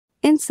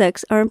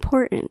Insects are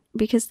important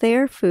because they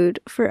are food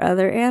for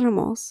other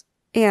animals,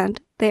 and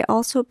they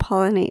also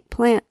pollinate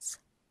plants.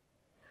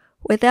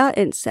 Without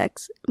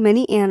insects,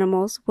 many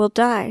animals will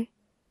die,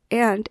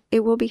 and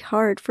it will be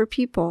hard for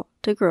people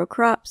to grow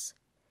crops.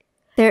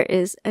 There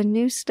is a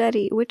new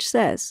study which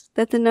says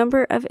that the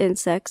number of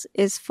insects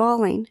is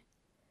falling.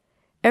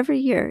 Every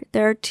year,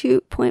 there are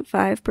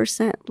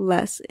 2.5%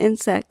 less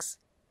insects.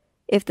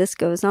 If this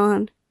goes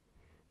on,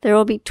 there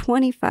will be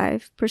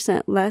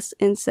 25% less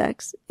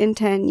insects in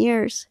 10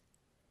 years.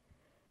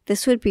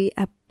 This would be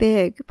a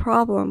big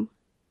problem.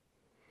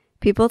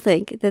 People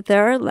think that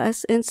there are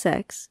less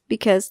insects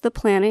because the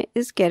planet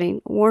is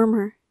getting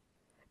warmer.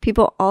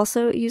 People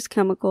also use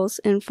chemicals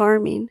in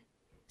farming,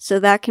 so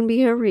that can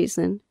be a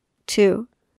reason, too.